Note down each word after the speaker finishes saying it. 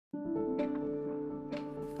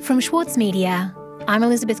From Schwartz Media, I'm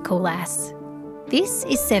Elizabeth Coolass. This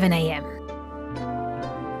is 7am.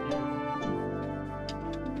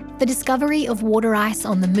 The discovery of water ice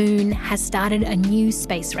on the moon has started a new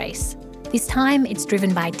space race. This time it's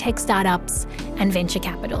driven by tech startups and venture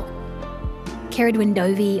capital. Keridwen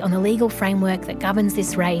Dovey on the legal framework that governs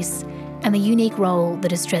this race and the unique role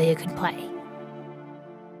that Australia could play.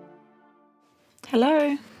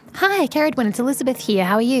 Hello. Hi, Keridwen, it's Elizabeth here.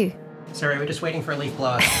 How are you? Sorry, we're just waiting for a leaf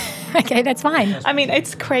blower. Okay, that's fine. I mean,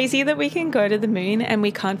 it's crazy that we can go to the moon and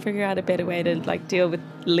we can't figure out a better way to deal with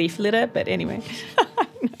leaf litter, but anyway.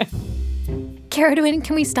 Keridwen,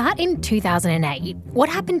 can we start in 2008? What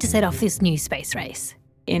happened to set off this new space race?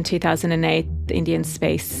 In 2008, the Indian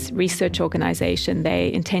Space Research Organisation,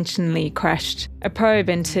 they intentionally crashed a probe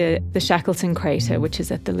into the Shackleton crater, which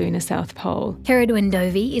is at the lunar South Pole. Keridwen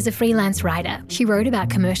Dovey is a freelance writer. She wrote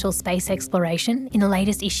about commercial space exploration in the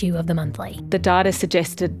latest issue of The Monthly. The data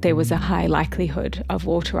suggested there was a high likelihood of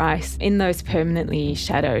water ice in those permanently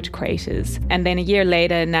shadowed craters. And then a year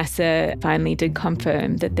later, NASA finally did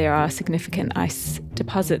confirm that there are significant ice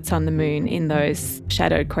deposits on the moon in those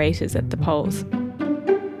shadowed craters at the poles.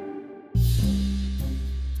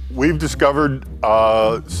 We've discovered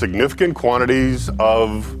significant quantities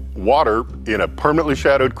of water in a permanently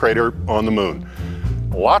shadowed crater on the moon.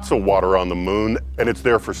 Lots of water on the moon, and it's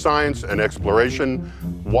there for science and exploration.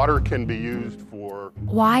 Water can be used for...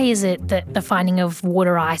 Why is it that the finding of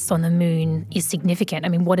water ice on the moon is significant? I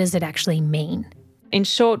mean, what does it actually mean? In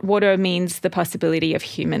short, water means the possibility of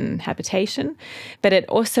human habitation, but it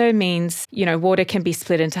also means, water can be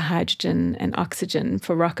split into hydrogen and oxygen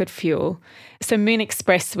for rocket fuel. So Moon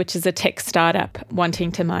Express, which is a tech startup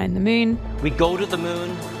wanting to mine the moon. We go to the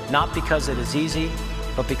moon not because it is easy,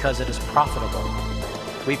 but because it is profitable.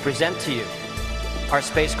 We present to you our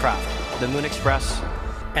spacecraft, the Moon Express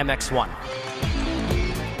MX-1.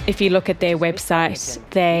 If you look at their website,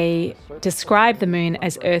 they describe the moon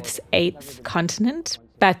as Earth's 8th continent,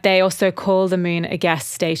 but they also call the moon a gas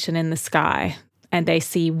station in the sky, and they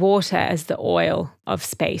see water as the oil of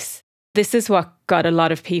space. This is what got a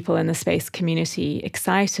lot of people in the space community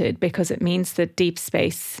excited because it means that deep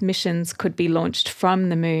space missions could be launched from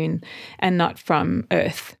the moon and not from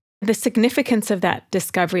Earth. The significance of that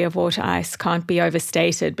discovery of water ice can't be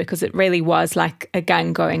overstated because it really was like a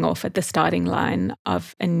gun going off at the starting line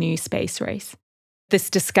of a new space race.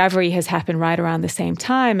 This discovery has happened right around the same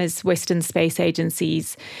time as Western space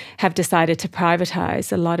agencies have decided to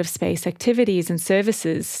privatise a lot of space activities and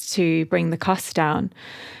services to bring the costs down.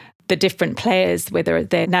 The different players, whether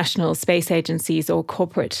they're national space agencies or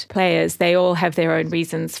corporate players, they all have their own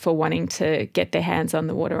reasons for wanting to get their hands on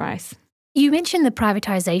the water ice. You mentioned the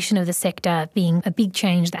privatisation of the sector being a big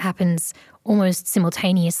change that happens almost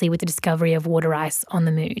simultaneously with the discovery of water ice on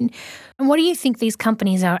the moon. And what do you think these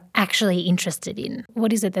companies are actually interested in?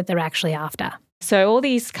 What is it that they're actually after? So all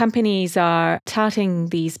these companies are touting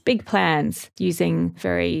these big plans using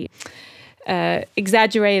very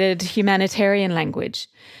exaggerated humanitarian language.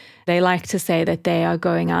 They like to say that they are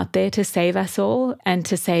going out there to save us all and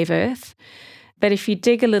to save Earth. But if you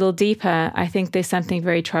dig a little deeper, I think there's something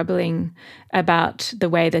very troubling about the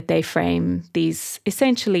way that they frame these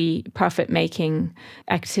essentially profit-making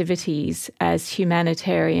activities as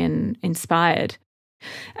humanitarian inspired.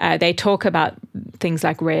 They talk about things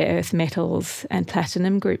like rare earth metals and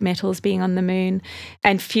platinum group metals being on the moon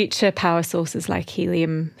and future power sources like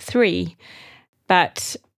helium-3.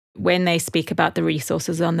 But when they speak about the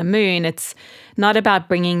resources on the moon, it's not about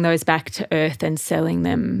bringing those back to Earth and selling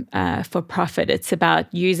them for profit. It's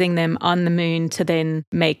about using them on the moon to then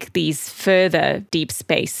make these further deep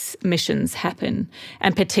space missions happen,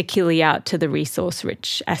 and particularly out to the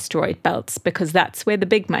resource-rich asteroid belts, because that's where the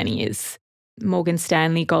big money is. Morgan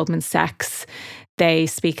Stanley, Goldman Sachs, they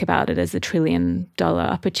speak about it as $1 trillion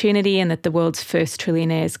opportunity and that the world's first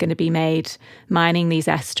trillionaire is going to be made mining these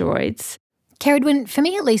asteroids. Keridwen, for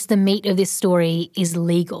me at least, the meat of this story is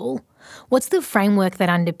legal. What's the framework that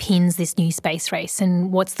underpins this new space race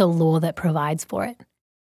and what's the law that provides for it?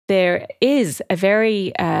 There is a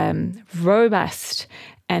very robust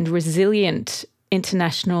and resilient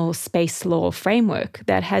international space law framework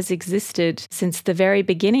that has existed since the very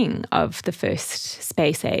beginning of the first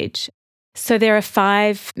space age. So there are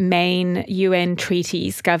 5 main UN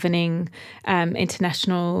treaties governing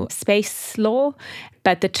international space law,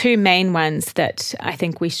 but the 2 main ones that I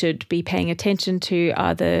think we should be paying attention to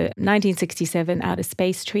are the 1967 Outer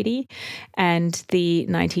Space Treaty and the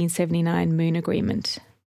 1979 Moon Agreement.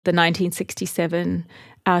 The 1967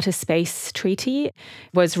 Outer Space Treaty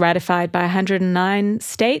was ratified by 109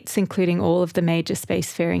 states, including all of the major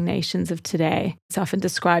spacefaring nations of today. It's often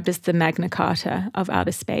described as the Magna Carta of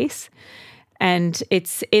outer space. And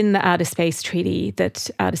it's in the Outer Space Treaty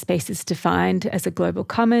that outer space is defined as a global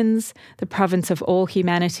commons, the province of all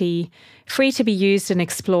humanity, free to be used and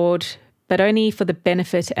explored, but only for the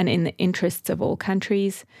benefit and in the interests of all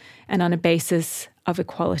countries, and on a basis of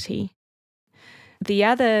equality. The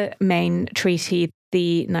other main treaty,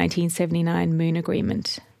 the 1979 Moon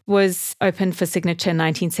Agreement, was opened for signature in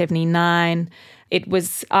 1979. It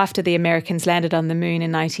was after the Americans landed on the moon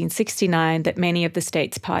in 1969 that many of the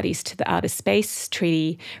states parties to the Outer Space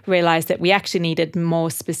Treaty realised that we actually needed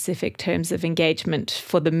more specific terms of engagement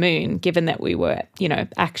for the moon, given that we were,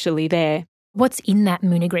 actually there. What's in that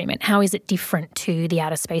Moon Agreement? How is it different to the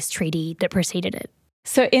Outer Space Treaty that preceded it?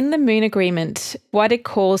 So in the Moon Agreement, what it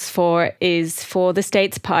calls for is for the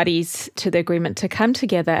states parties to the agreement to come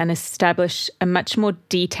together and establish a much more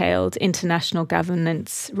detailed international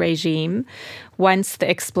governance regime once the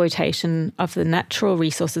exploitation of the natural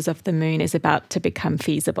resources of the moon is about to become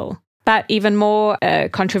feasible. But even more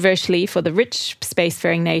controversially for the rich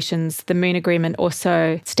spacefaring nations, the Moon Agreement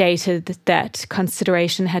also stated that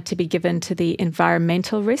consideration had to be given to the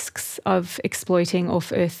environmental risks of exploiting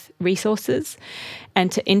off-Earth resources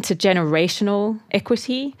and to intergenerational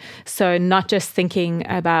equity. So not just thinking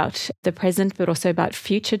about the present, but also about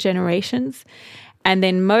future generations. And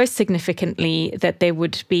then most significantly, that there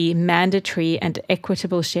would be mandatory and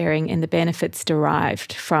equitable sharing in the benefits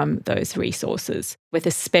derived from those resources, with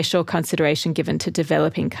a special consideration given to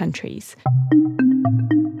developing countries.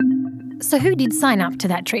 So who did sign up to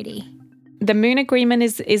that treaty? The Moon Agreement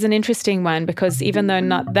is an interesting one because even though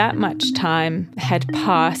not that much time had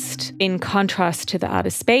passed, in contrast to the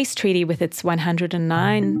Outer Space Treaty with its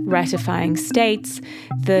 109 ratifying states,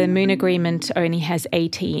 the Moon Agreement only has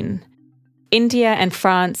 18. India and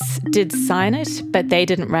France did sign it, but they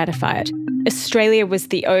didn't ratify it. Australia was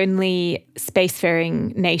the only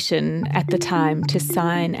spacefaring nation at the time to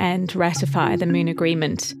sign and ratify the Moon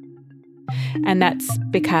Agreement. And that's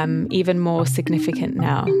become even more significant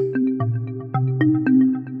now.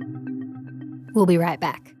 We'll be right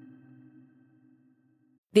back.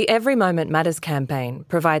 The Every Moment Matters campaign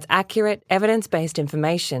provides accurate, evidence-based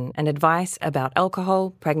information and advice about alcohol,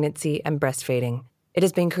 pregnancy and breastfeeding. It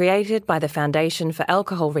has been created by the Foundation for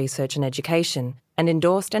Alcohol Research and Education and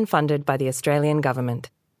endorsed and funded by the Australian Government.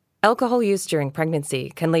 Alcohol use during pregnancy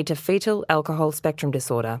can lead to fetal alcohol spectrum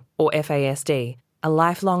disorder, or FASD, a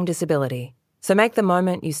lifelong disability. So make the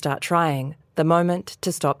moment you start trying the moment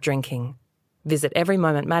to stop drinking. Visit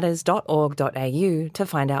everymomentmatters.org.au to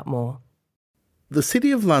find out more. The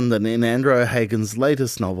City of London in Andrew O'Hagan's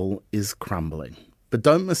latest novel is crumbling. But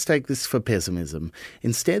don't mistake this for pessimism.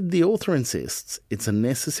 Instead, the author insists it's a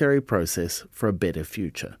necessary process for a better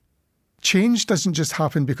future. Change doesn't just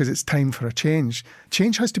happen because it's time for a change.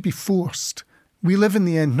 Change has to be forced. We live in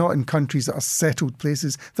the end not in countries that are settled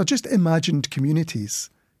places, they're just imagined communities.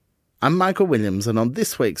 I'm Michael Williams, and on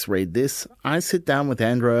this week's Read This, I sit down with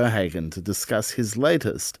Andrew O'Hagan to discuss his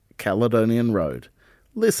latest, Caledonian Road.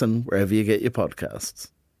 Listen wherever you get your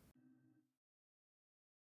podcasts.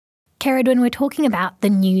 Ceridwen, we're talking about the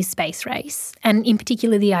new space race, and in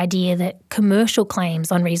particular the idea that commercial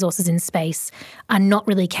claims on resources in space are not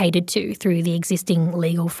really catered to through the existing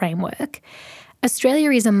legal framework. Australia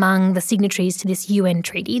is among the signatories to this UN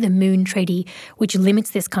treaty, the Moon Treaty, which limits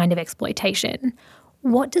this kind of exploitation.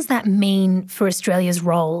 What does that mean for Australia's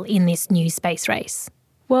role in this new space race?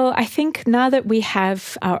 Well, I think now that we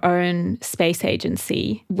have our own space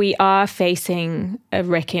agency, we are facing a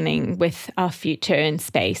reckoning with our future in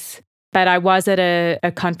space. But I was at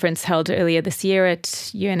a conference held earlier this year at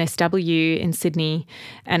UNSW in Sydney,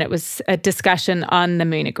 and it was a discussion on the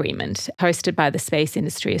Moon Agreement hosted by the Space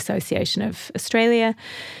Industry Association of Australia.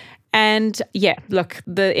 And yeah, look,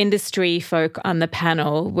 the industry folk on the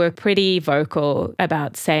panel were pretty vocal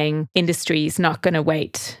about saying industry is not going to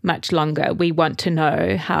wait much longer. We want to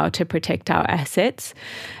know how to protect our assets.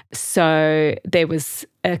 So there was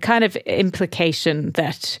a kind of implication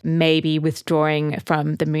that maybe withdrawing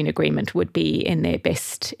from the Moon Agreement would be in their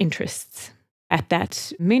best interests. At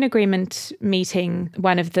that Moon Agreement meeting,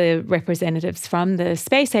 one of the representatives from the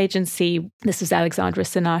space agency, this was Alexandra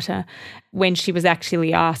Sonata, when she was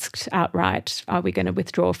actually asked outright, are we going to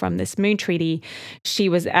withdraw from this Moon Treaty? She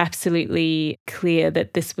was absolutely clear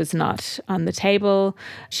that this was not on the table.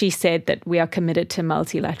 She said that we are committed to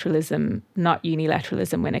multilateralism, not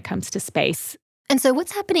unilateralism when it comes to space. And so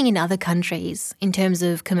what's happening in other countries in terms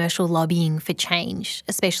of commercial lobbying for change,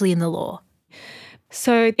 especially in the law?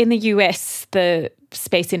 So in the US, the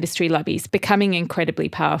space industry lobby is becoming incredibly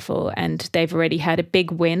powerful, and they've already had a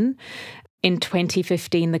big win. In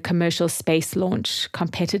 2015, the Commercial Space Launch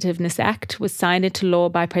Competitiveness Act was signed into law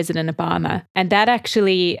by President Obama. And that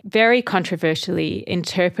actually very controversially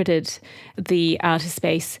interpreted the Outer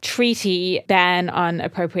Space Treaty ban on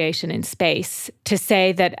appropriation in space to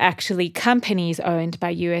say that actually companies owned by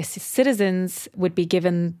US citizens would be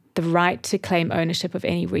given the right to claim ownership of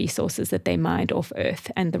any resources that they mined off Earth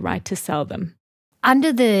and the right to sell them.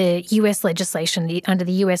 Under the US legislation, under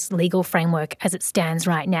the US legal framework as it stands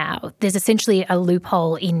right now, there's essentially a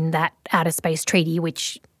loophole in that Outer Space Treaty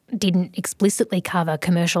which didn't explicitly cover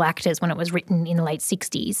commercial actors when it was written in the late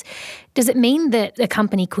 60s. Does it mean that a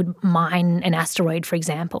company could mine an asteroid, for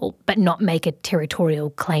example, but not make a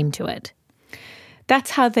territorial claim to it?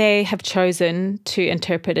 That's how they have chosen to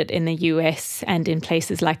interpret it in the US and in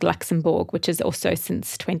places like Luxembourg, which has also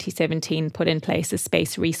since 2017 put in place a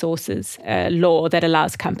space resources law that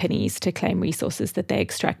allows companies to claim resources that they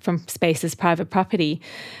extract from space as private property.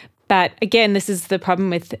 But again, this is the problem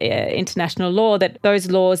with international law, that those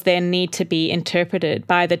laws then need to be interpreted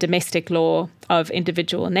by the domestic law of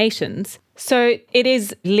individual nations. So it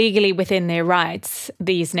is legally within their rights,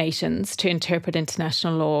 these nations, to interpret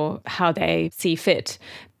international law how they see fit.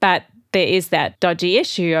 But there is that dodgy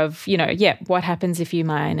issue of, what happens if you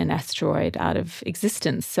mine an asteroid out of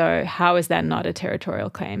existence? So how is that not a territorial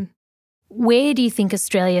claim? Where do you think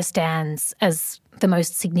Australia stands as the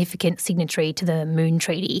most significant signatory to the Moon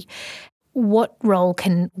Treaty? What role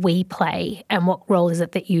can we play, and what role is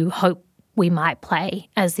it that you hope we might play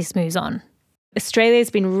as this moves on? Australia has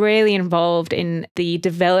been really involved in the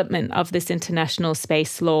development of this international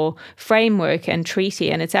space law framework and treaty,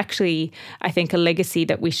 and it's actually, I think, a legacy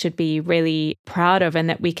that we should be really proud of and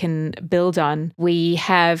that we can build on. We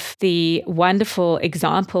have the wonderful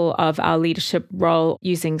example of our leadership role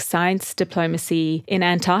using science diplomacy in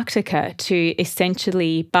Antarctica to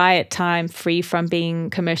essentially buy it time free from being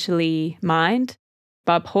commercially mined.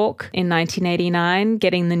 Bob Hawke in 1989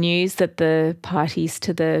 getting the news that the parties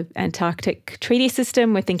to the Antarctic Treaty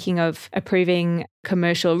System were thinking of approving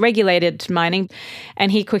commercial regulated mining.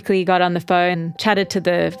 And he quickly got on the phone, chatted to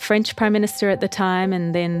the French Prime Minister at the time,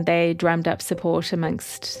 and then they drummed up support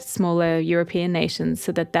amongst smaller European nations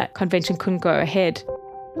so that that convention couldn't go ahead.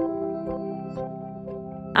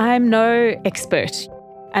 I'm no expert.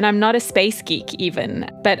 And I'm not a space geek even,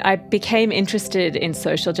 but I became interested in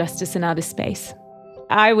social justice and outer space.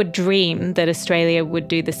 I would dream that Australia would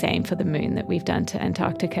do the same for the moon that we've done to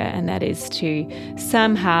Antarctica, and that is to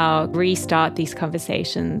somehow restart these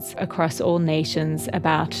conversations across all nations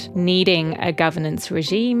about needing a governance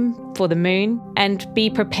regime for the moon and be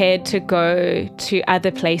prepared to go to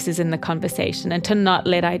other places in the conversation and to not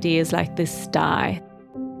let ideas like this die.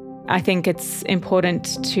 I think it's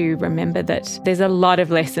important to remember that there's a lot of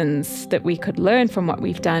lessons that we could learn from what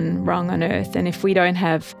we've done wrong on Earth. And if we don't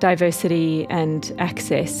have diversity and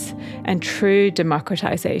access and true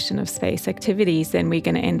democratization of space activities, then we're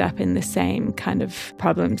going to end up in the same kind of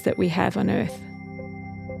problems that we have on Earth.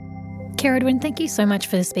 Cerridwen, thank you so much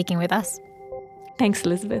for speaking with us. Thanks,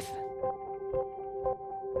 Elizabeth.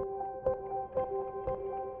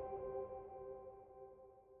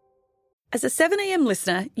 As a 7am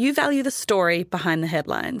listener, you value the story behind the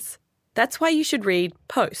headlines. That's why you should read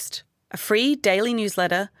Post, a free daily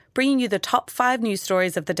newsletter bringing you the top 5 news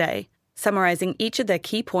stories of the day, summarising each of their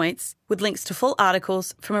key points with links to full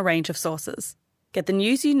articles from a range of sources. Get the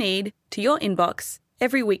news you need to your inbox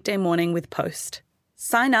every weekday morning with Post.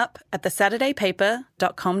 Sign up at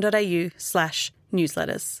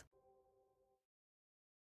thesaturdaypaper.com.au/newsletters.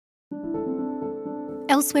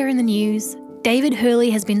 Elsewhere in the news, David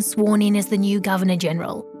Hurley has been sworn in as the new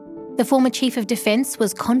Governor-General. The former Chief of Defence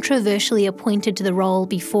was controversially appointed to the role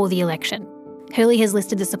before the election. Hurley has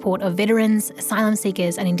listed the support of veterans, asylum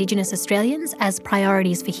seekers and Indigenous Australians as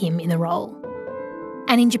priorities for him in the role.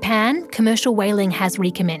 And in Japan, commercial whaling has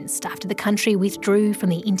recommenced after the country withdrew from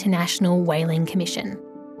the International Whaling Commission.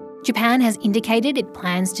 Japan has indicated it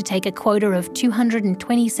plans to take a quota of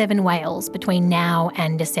 227 whales between now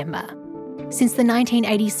and December. Since the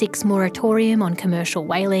 1986 moratorium on commercial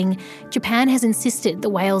whaling, Japan has insisted the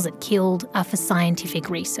whales it killed are for scientific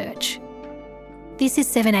research. This is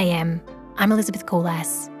 7am. I'm Elizabeth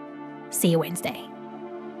Coulas. See you Wednesday.